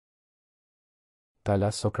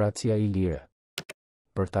Talasokracia Ilire.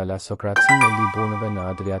 Për talasokracinë e liburnëve në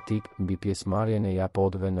Adriatik, mbi pjesëmarrjen e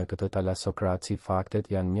japodëve në këtë talasokraci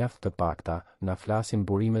faktet janë mjaft të pakta, na flasin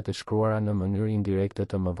burime të shkruara në mënyrë indirekte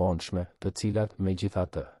të mëvonshme, të cilat,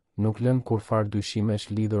 megjithatë, nuk lënë kurfar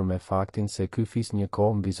dyshimesh lidhur me faktin se ky fis një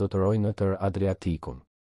kohë mbizotëroi në tër Adriatikun.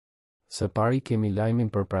 Së pari kemi lajmin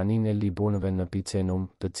për praninë e liburnëve në Picenum,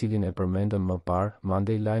 të cilin e përmendëm më parë,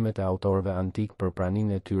 mandej lajmet e autorëve antik për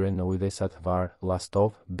praninë e tyre në ujdesat Var,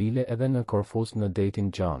 Lastov, Bile edhe në Korfuz në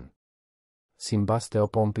detin Gjan. Simbas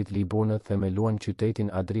Teopompit liburnët themeluan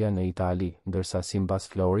qytetin Adria në Itali, ndërsa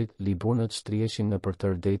simbas Florit, liburnët shtrieshin në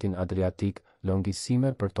përtër detin Adriatik,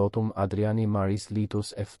 longisime për totum Adriani Maris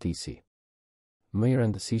Litus Eftisi. Më i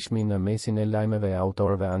rëndësishmi në mesin e lajmeve e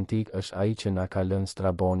autorëve antik është ai që na ka lënë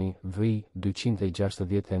Straboni, v.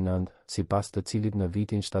 269, sipas të cilit në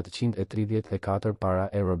vitin 734 para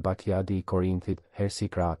erë Bakiadi i Korinthit,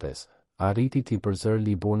 Hersikrates, arriti t'i përzër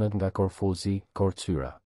liburnët nga Korfuzi,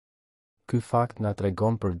 Korcyra. Ky fakt na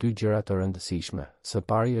tregon për dy gjëra të rëndësishme. Së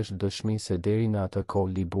pari është dëshmi se deri në atë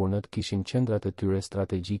kohë liburnët kishin qendrat e tyre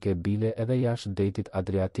strategjike bile edhe jashtë detit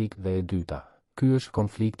Adriatik dhe e dyta. Ky është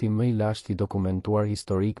konflikti më i lashtë i dokumentuar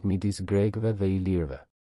historik midis grekëve dhe ilirëve.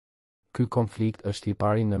 Ky konflikt është i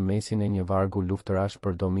pari në mesin e një vargu luftërash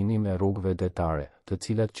për dominim e rrugëve detare, të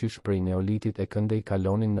cilat qysh prej neolitit e këndej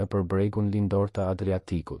kalonin në përbregun lindor të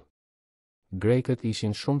Adriatikut. Grekët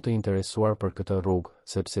ishin shumë të interesuar për këtë rrugë,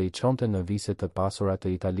 sepse i çonte në vise të pasura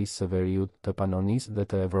të Italisë së Veriut, të Panonisë dhe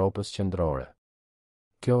të Evropës qendrore.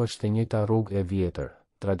 Kjo është e njëjta rrugë e vjetër,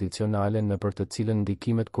 tradicionale në për të cilën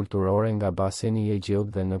ndikimet kulturore nga baseni i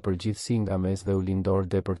Egjeut dhe në përgjithësi nga mes dhe ulindor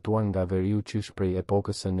depërtuan nga veriu qysh prej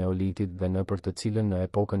epokës së neolitit dhe në për të cilën në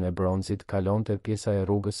epokën e bronzit kalonte pjesa e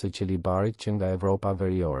rrugës së qelibarit që nga Evropa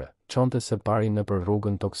veriore, çonte së pari në për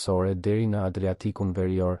rrugën toksore deri në Adriatikun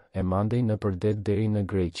verior, e mandej në për det deri në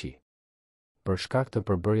Greqi. Për shkak të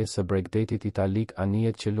përbërjes së bregdetit italik,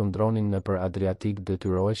 anijet që lundronin në për Adriatik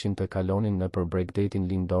detyroheshin të kalonin në për bregdetin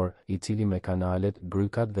lindor, i cili me kanalet,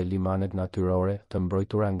 grykat dhe limanet natyrore, të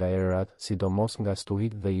mbrojtura nga erërat, sidomos nga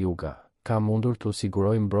stuhit dhe juga, ka mundur të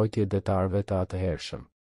sigurojë mbrojtje detarëve të atëhershëm.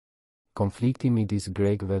 Konflikti midis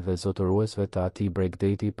grekëve dhe zotëruesve të atij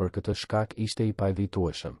bregdeti për këtë shkak ishte i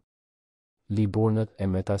paevitueshëm. Liburnët, e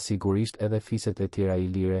meta sigurisht edhe fiset e tjera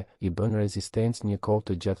ilire, i bën rezistencë një kohë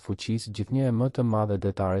të gjatë fuqisë gjithnjë e më të madhe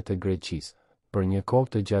detare të Greqisë. Për një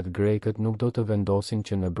kohë të gjatë grekët nuk do të vendosin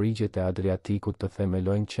që në brigjet e Adriatikut të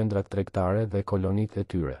themelojnë qendrat tregtare dhe kolonitë e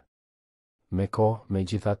tyre. Me kohë,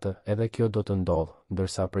 megjithatë, edhe kjo do të ndodhë,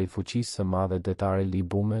 ndërsa prej fuqisë së madhe detare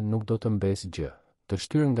libume nuk do të mbesë gjë. Të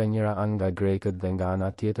shtyrë nga njëra anë nga grekët dhe nga ana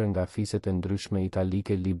tjetër nga fiset e ndryshme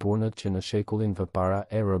italike liburnët që në shekullin vëpara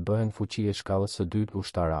erë bëhen fuqi e shkallës së dytë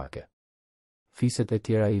ushtarake. Fiset e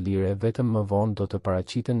tjera ilire vetëm më vonë do të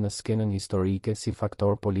paraqiten në skenën historike si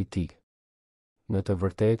faktor politik. Në të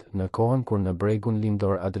vërtetë, në kohën kur në bregun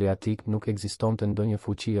lindor Adriatik nuk ekzistonte ndonjë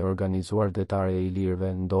fuqi e organizuar detare e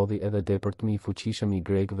ilirëve, ndodhi edhe depërtimi i fuqishëm i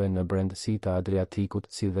grekëve në brendësi të Adriatikut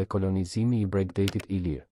si dhe kolonizimi i bregdetit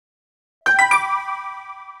ilir.